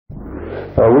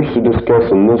I wish to discuss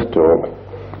in this talk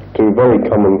two very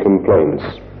common complaints,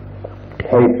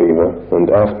 hay fever and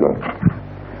asthma.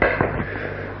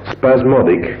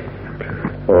 Spasmodic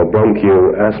or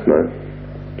bronchial asthma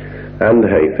and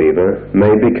hay fever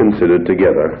may be considered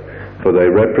together, for they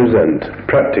represent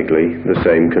practically the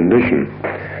same condition,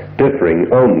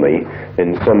 differing only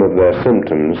in some of their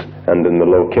symptoms and in the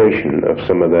location of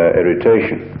some of their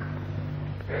irritation.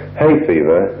 Hay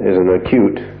fever is an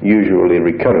acute, usually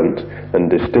recurrent and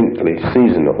distinctly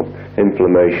seasonal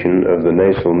inflammation of the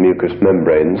nasal mucous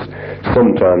membranes,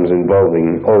 sometimes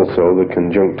involving also the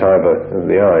conjunctiva of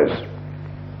the eyes.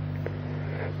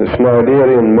 The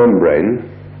Schneiderian membrane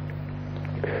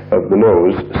of the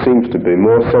nose seems to be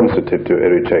more sensitive to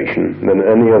irritation than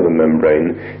any other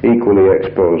membrane equally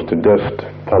exposed to dust,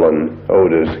 pollen,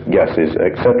 odors, gases,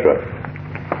 etc.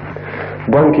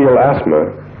 Bronchial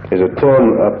asthma is a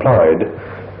term applied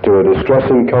to a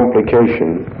distressing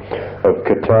complication of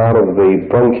catarrh of the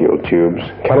bronchial tubes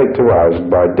characterized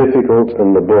by difficult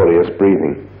and laborious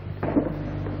breathing.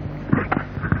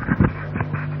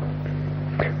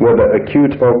 Whether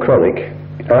acute or chronic,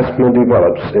 asthma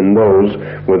develops in those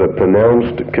with a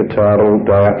pronounced catarrhal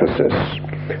diathesis,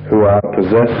 who are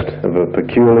possessed of a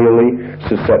peculiarly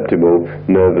susceptible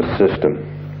nervous system.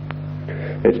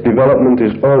 Its development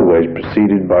is always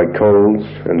preceded by colds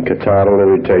and catarrhal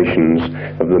irritations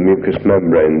of the mucous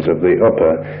membranes of the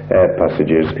upper air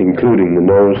passages, including the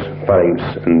nose, pharynx,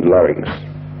 and larynx.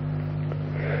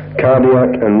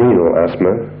 Cardiac and renal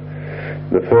asthma,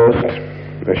 the first,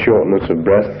 a shortness of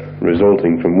breath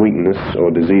resulting from weakness or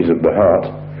disease of the heart,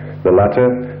 the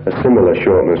latter, a similar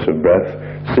shortness of breath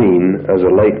seen as a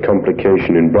late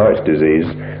complication in Bright's disease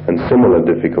and similar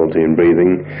difficulty in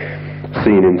breathing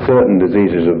seen in certain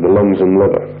diseases of the lungs and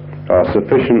liver, are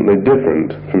sufficiently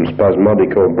different from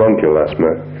spasmodic or bronchial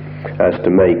asthma as to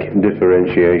make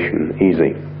differentiation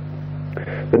easy.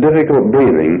 The difficult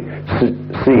breathing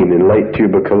seen in late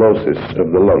tuberculosis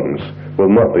of the lungs will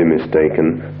not be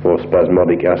mistaken for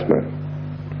spasmodic asthma.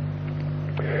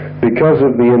 Because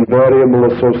of the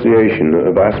invariable association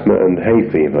of asthma and hay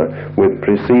fever with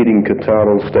preceding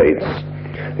catarrhal states,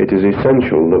 it is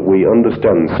essential that we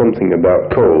understand something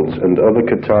about colds and other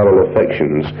catarrhal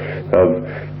affections of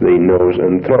the nose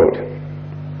and throat.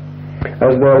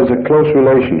 As there is a close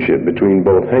relationship between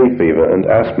both hay fever and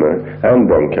asthma and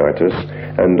bronchitis,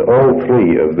 and all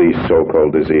three of these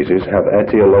so-called diseases have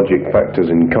etiologic factors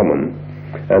in common,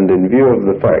 and in view of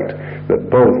the fact that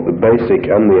both the basic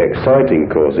and the exciting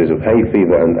causes of hay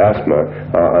fever and asthma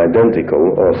are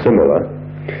identical or similar,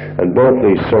 and both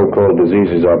these so-called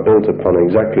diseases are built upon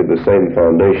exactly the same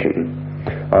foundation,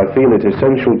 I feel it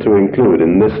essential to include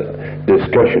in this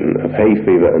discussion of hay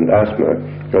fever and asthma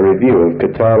a review of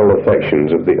catarrhal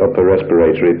affections of the upper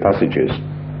respiratory passages.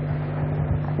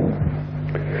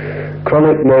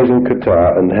 Chronic nasal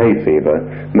catarrh and hay fever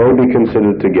may be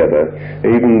considered together,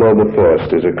 even though the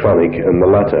first is a chronic and the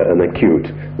latter an acute,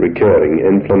 recurring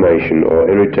inflammation or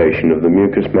irritation of the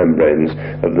mucous membranes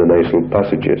of the nasal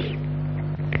passages.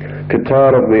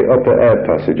 Catarrh of the upper air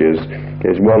passages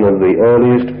is one of the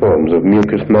earliest forms of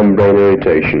mucous membrane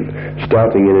irritation,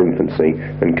 starting in infancy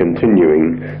and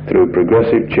continuing through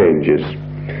progressive changes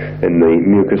in the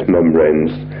mucous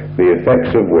membranes, the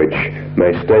effects of which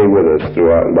may stay with us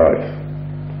throughout life.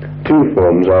 Two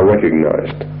forms are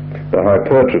recognized: the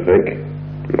hypertrophic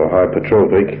or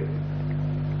hypertrophic,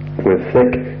 with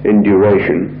thick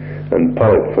induration and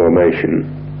polyp formation,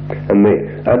 and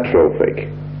the atrophic,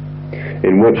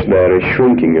 in which there is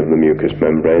shrinking of the mucous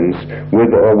membranes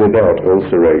with or without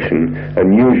ulceration,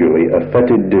 and usually a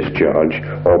fetid discharge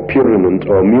or purulent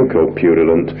or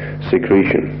mucopurulent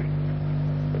secretion.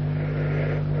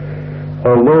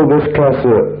 Although this class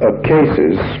of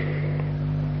cases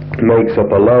makes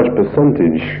up a large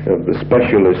percentage of the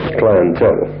specialist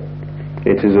clientele,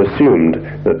 it is assumed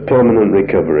that permanent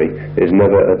recovery is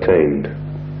never attained.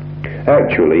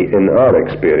 Actually, in our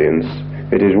experience,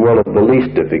 it is one of the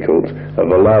least difficult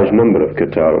of a large number of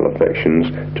catarrhal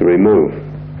affections to remove.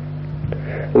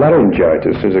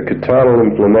 Laryngitis is a catarrhal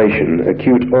inflammation,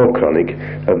 acute or chronic,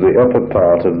 of the upper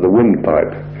part of the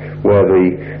windpipe, where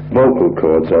the vocal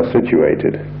cords are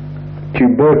situated.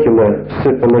 Tubercular,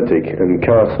 syphilitic, and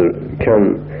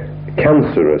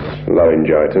cancerous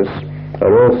laryngitis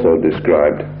are also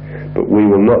described, but we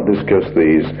will not discuss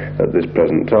these at this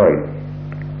present time.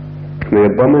 The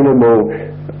abominable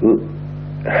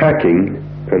hacking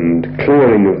and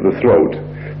clearing of the throat,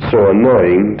 so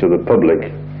annoying to the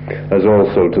public as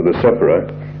also to the sufferer,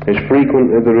 is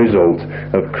frequently the result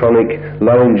of chronic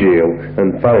laryngeal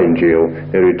and pharyngeal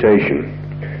irritation,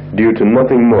 due to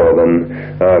nothing more than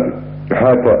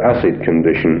hyperacid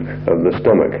condition of the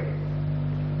stomach.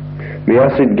 The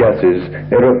acid gases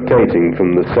eructating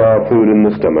from the sour food in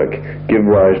the stomach give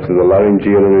rise to the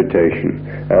laryngeal irritation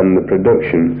and the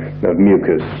production of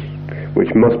mucus,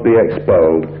 which must be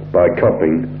expelled by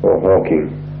coughing or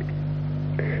hawking.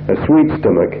 A sweet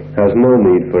stomach has no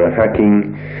need for a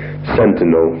hacking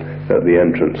sentinel at the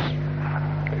entrance.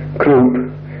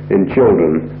 Croup in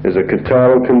children is a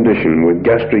catarrhal condition with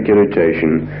gastric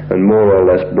irritation and more or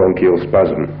less bronchial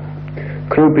spasm.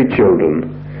 Croupy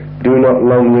children do not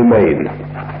long remain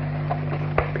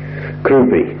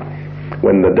croupy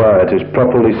when the diet is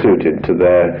properly suited to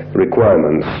their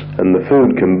requirements and the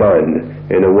food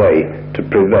combined in a way to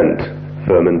prevent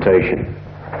fermentation.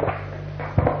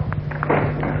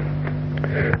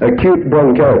 Acute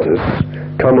bronchitis,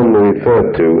 commonly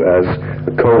referred to as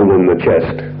a cold in the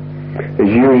chest, is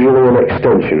usually an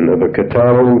extension of a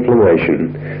catarrhal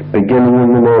inflammation beginning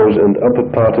in the nose and upper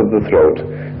part of the throat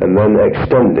and then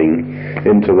extending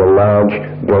into the large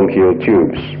bronchial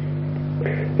tubes.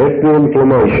 If the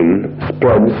inflammation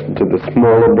spreads to the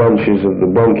smaller branches of the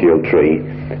bronchial tree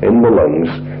in the lungs,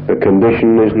 the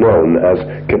condition is known as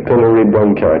capillary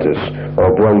bronchitis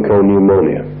or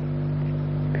bronchopneumonia.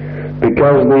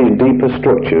 Because these deeper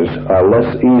structures are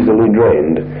less easily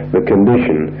drained, the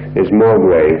condition is more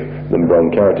grave than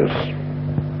bronchitis.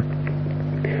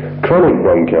 Chronic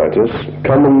bronchitis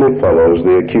commonly follows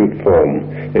the acute form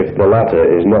if the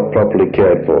latter is not properly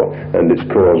cared for and its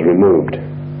cause removed.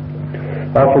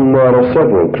 Often there are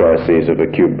several crises of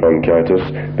acute bronchitis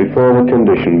before the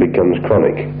condition becomes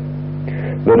chronic.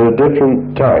 There are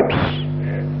different types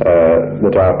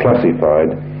that are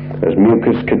classified as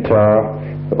mucus catarrh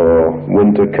or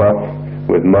winter cough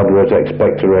with moderate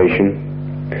expectoration,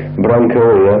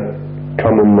 bronchoria,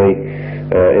 commonly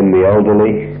in the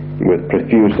elderly with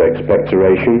profuse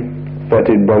expectoration,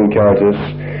 fetid bronchitis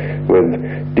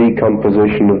with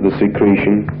decomposition of the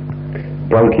secretion,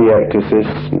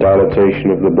 bronchiectasis,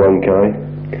 dilatation of the bronchi,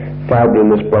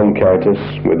 fibrinous bronchitis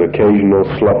with occasional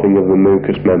sloughing of the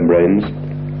mucous membranes.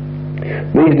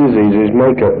 These diseases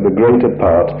make up the greater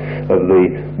part of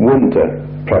the winter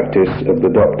practice of the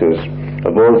doctors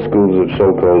of all schools of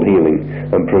so-called healing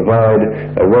and provide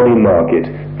a ready market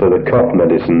for the cough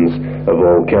medicines of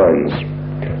all kinds.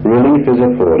 Relief is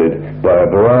afforded by a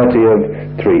variety of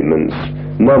treatments,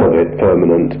 none of it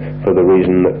permanent for the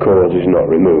reason that cause is not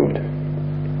removed.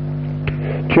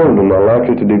 Children are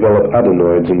likely to develop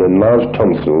adenoids and enlarged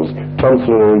tonsils,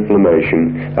 tonsillar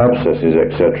inflammation, abscesses,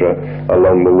 etc.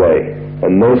 along the way,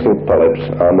 and nasal polyps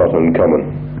are not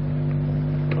uncommon.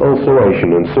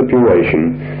 Ulceration and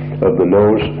suppuration of the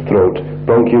nose, throat,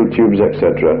 bronchial tubes,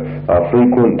 etc. are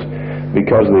frequent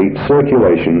because the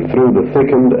circulation through the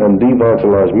thickened and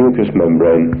devitalized mucous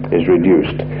membrane is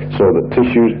reduced, so that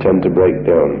tissues tend to break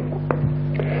down.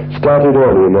 Started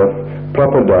early enough,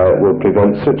 proper diet will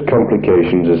prevent such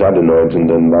complications as adenoids and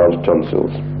enlarged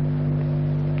tonsils.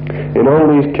 In all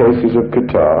these cases of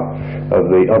catarrh of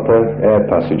the upper air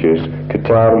passages,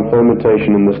 catarrh and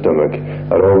fermentation in the stomach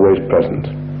are always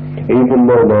present, even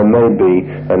though there may be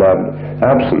an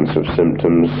absence of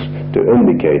symptoms to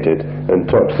indicate it, and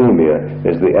toxemia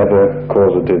is the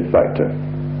ever-causative factor.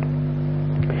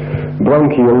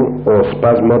 Bronchial or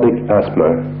spasmodic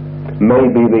asthma may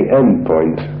be the end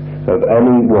point of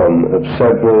any one of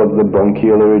several of the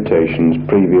bronchial irritations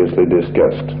previously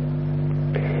discussed.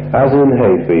 As in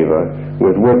hay fever,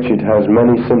 with which it has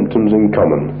many symptoms in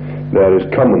common, there is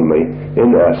commonly,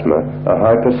 in asthma, a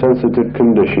hypersensitive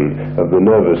condition of the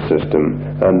nervous system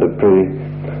and a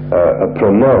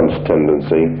pronounced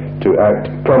tendency to act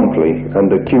promptly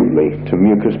and acutely to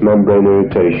mucous membrane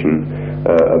irritation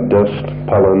of dust,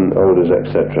 pollen, odors,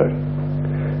 etc.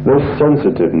 This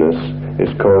sensitiveness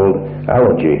is called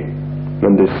allergy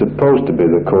and is supposed to be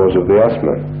the cause of the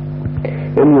asthma.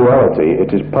 In reality,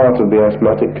 it is part of the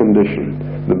asthmatic condition.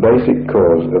 The basic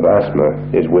cause of asthma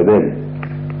is within.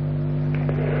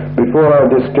 Before I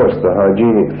discuss the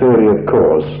hygienic theory of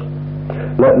cause,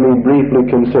 let me briefly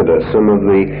consider some of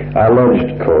the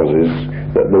alleged causes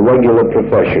that the regular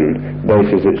profession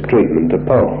bases its treatment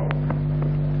upon.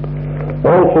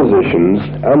 All physicians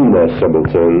and their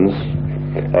subalterns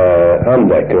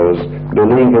and echoes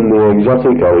believe in the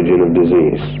exotic origin of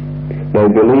disease. They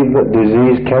believe that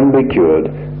disease can be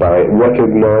cured by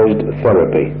recognized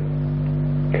therapy.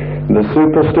 The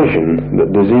superstition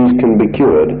that disease can be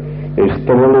cured is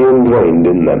thoroughly ingrained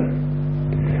in them.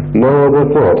 No other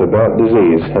thought about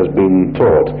disease has been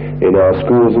taught in our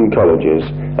schools and colleges,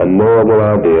 and no other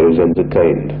idea is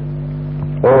entertained.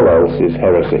 All else is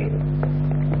heresy.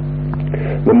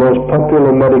 The most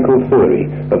popular medical theory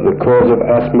of the cause of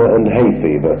asthma and hay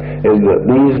fever is that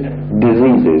these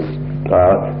diseases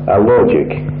are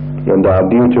allergic and are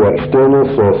due to external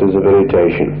sources of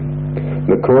irritation.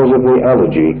 The cause of the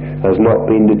allergy has not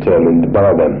been determined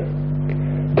by them.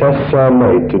 Tests are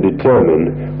made to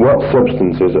determine what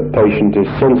substances a patient is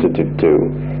sensitive to,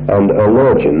 and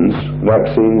allergens,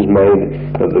 vaccines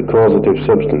made of the causative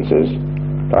substances,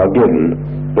 are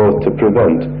given both to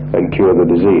prevent and cure the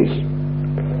disease.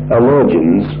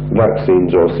 Allergens,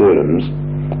 vaccines or serums,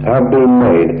 have been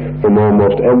made from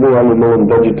almost every animal and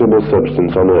vegetable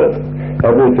substance on earth,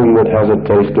 everything that has a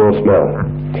taste or smell,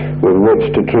 with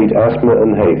which to treat asthma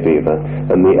and hay fever,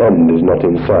 and the end is not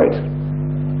in sight.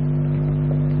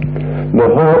 The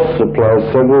horse supplies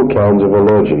several kinds of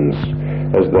allergens,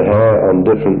 as the hair on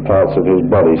different parts of his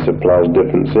body supplies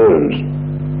different serums.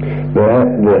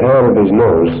 The hair of his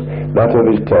nose, that of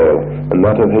his tail, and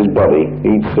that of his body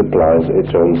each supplies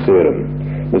its own serum.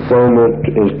 The same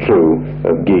is true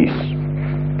of geese.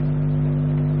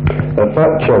 A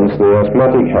fat chance the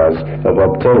asthmatic has of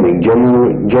obtaining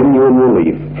genuine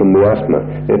relief from the asthma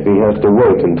if he has to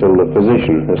wait until the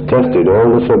physician has tested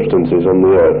all the substances on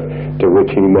the earth to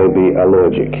which he may be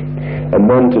allergic, and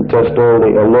then to test all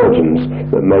the allergens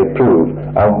that may prove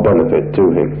of benefit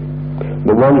to him.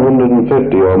 The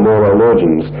 150 or more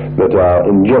allergens that are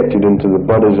injected into the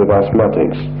bodies of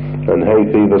asthmatics and hay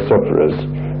fever sufferers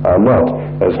are not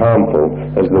as harmful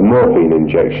as the morphine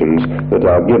injections that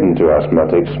are given to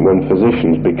asthmatics when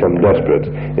physicians become desperate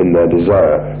in their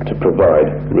desire to provide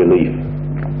relief.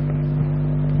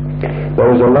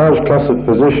 There is a large class of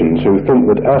physicians who think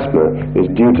that asthma is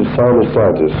due to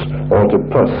sinusitis or to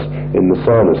pus in the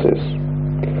sinuses,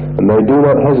 and they do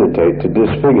not hesitate to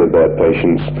disfigure their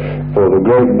patients for the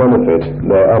great benefit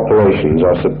their operations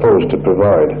are supposed to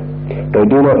provide. They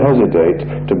do not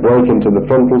hesitate to break into the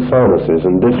frontal sinuses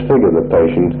and disfigure the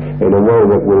patient in a way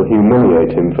that will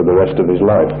humiliate him for the rest of his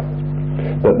life.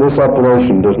 That this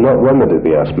operation does not remedy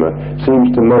the asthma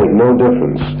seems to make no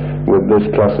difference with this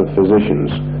class of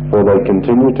physicians, for they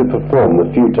continue to perform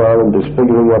the futile and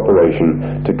disfiguring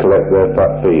operation to collect their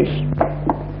fat fees.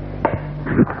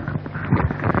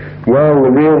 While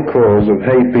the real cause of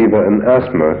hay fever and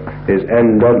asthma is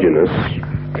endogenous,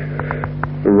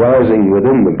 arising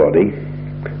within the body,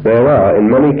 there are, in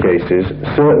many cases,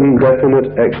 certain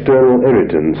definite external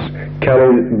irritants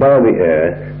carried by the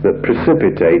air that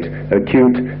precipitate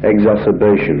acute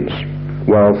exacerbations,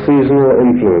 while seasonal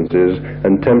influences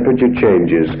and temperature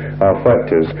changes are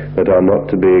factors that are not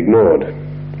to be ignored.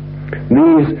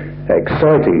 These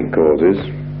exciting causes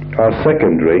are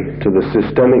secondary to the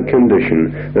systemic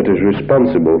condition that is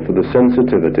responsible for the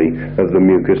sensitivity of the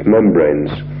mucous membranes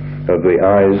of the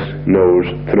eyes, nose,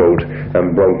 throat,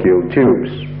 and bronchial tubes.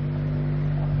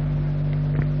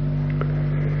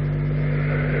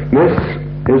 This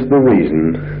is the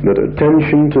reason that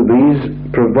attention to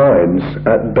these provides,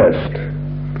 at best,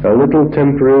 a little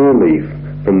temporary relief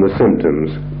from the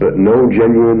symptoms, but no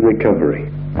genuine recovery.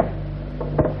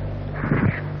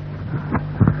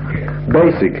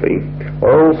 Basically,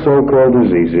 all so-called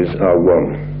diseases are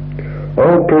one.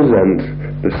 All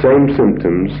present the same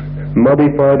symptoms,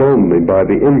 modified only by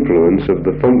the influence of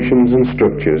the functions and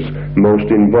structures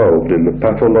most involved in the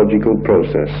pathological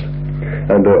process,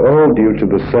 and are all due to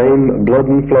the same blood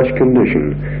and flesh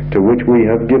condition to which we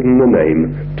have given the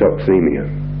name toxemia.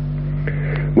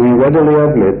 We readily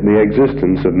admit the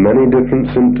existence of many different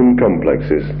symptom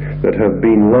complexes that have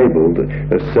been labeled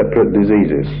as separate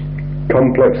diseases,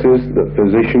 complexes that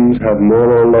physicians have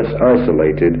more or less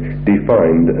isolated,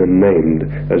 defined, and named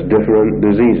as different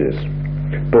diseases.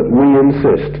 But we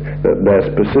insist that their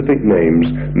specific names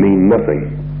mean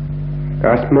nothing.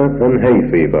 Asthma and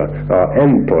hay fever are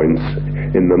endpoints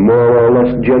in the more or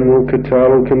less general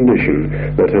catarrhal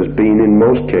condition that has been in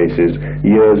most cases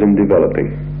years in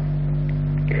developing.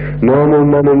 Normal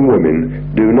men and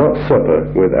women do not suffer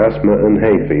with asthma and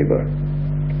hay fever.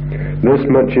 This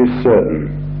much is certain.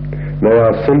 They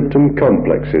are symptom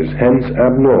complexes, hence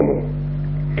abnormal.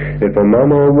 If a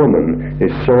man or woman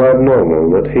is so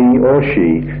abnormal that he or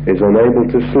she is unable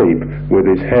to sleep with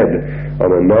his head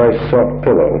on a nice soft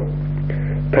pillow,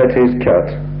 pet his cat,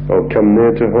 or come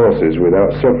near to horses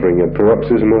without suffering a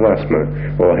paroxysm of asthma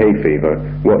or hay fever,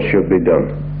 what should be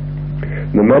done?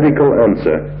 The medical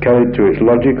answer, carried to its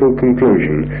logical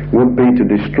conclusion, would be to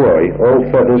destroy all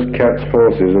feathers, cats,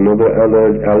 horses, and other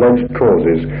alleged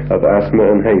causes of asthma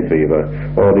and hay fever,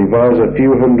 or devise a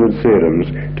few hundred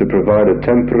serums to provide a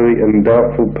temporary and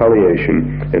doubtful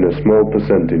palliation in a small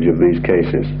percentage of these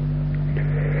cases.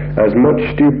 As much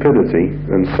stupidity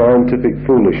and scientific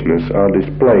foolishness are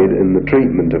displayed in the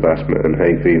treatment of asthma and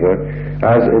hay fever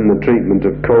as in the treatment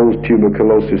of colds,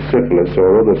 tuberculosis, syphilis,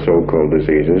 or other so-called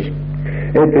diseases,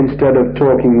 if instead of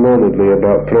talking learnedly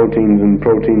about proteins and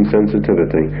protein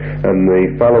sensitivity and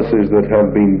the fallacies that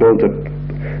have been built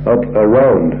up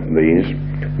around these,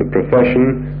 the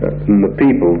profession and the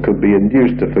people could be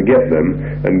induced to forget them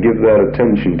and give their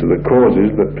attention to the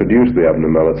causes that produce the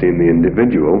abnormality in the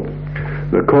individual,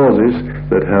 the causes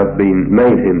that have been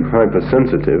made him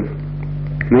hypersensitive,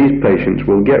 these patients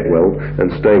will get well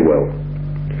and stay well.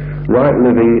 Right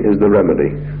living is the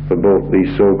remedy for both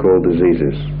these so-called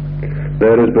diseases.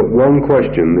 There is but one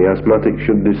question the asthmatic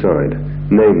should decide,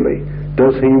 namely,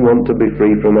 does he want to be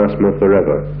free from asthma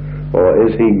forever, or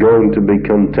is he going to be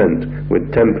content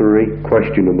with temporary,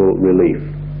 questionable relief?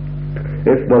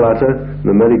 If the latter,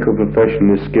 the medical profession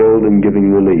is skilled in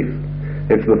giving relief.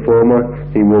 If the former,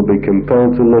 he will be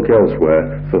compelled to look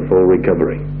elsewhere for full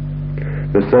recovery.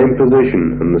 The same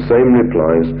position and the same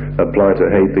replies apply to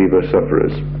hay fever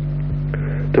sufferers.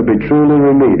 To be truly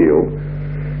remedial,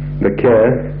 the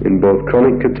care in both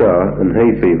chronic catarrh and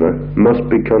hay fever must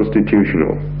be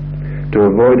constitutional. To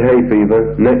avoid hay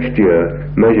fever next year,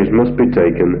 measures must be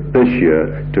taken this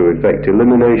year to effect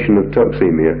elimination of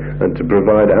toxemia and to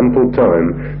provide ample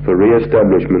time for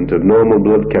re-establishment of normal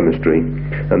blood chemistry,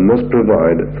 and must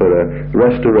provide for a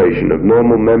restoration of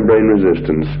normal membrane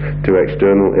resistance to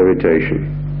external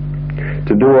irritation.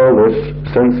 To do all this,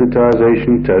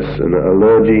 sensitization tests and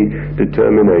allergy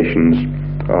determinations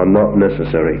are not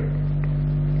necessary.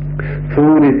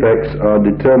 Food effects are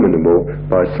determinable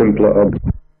by simpler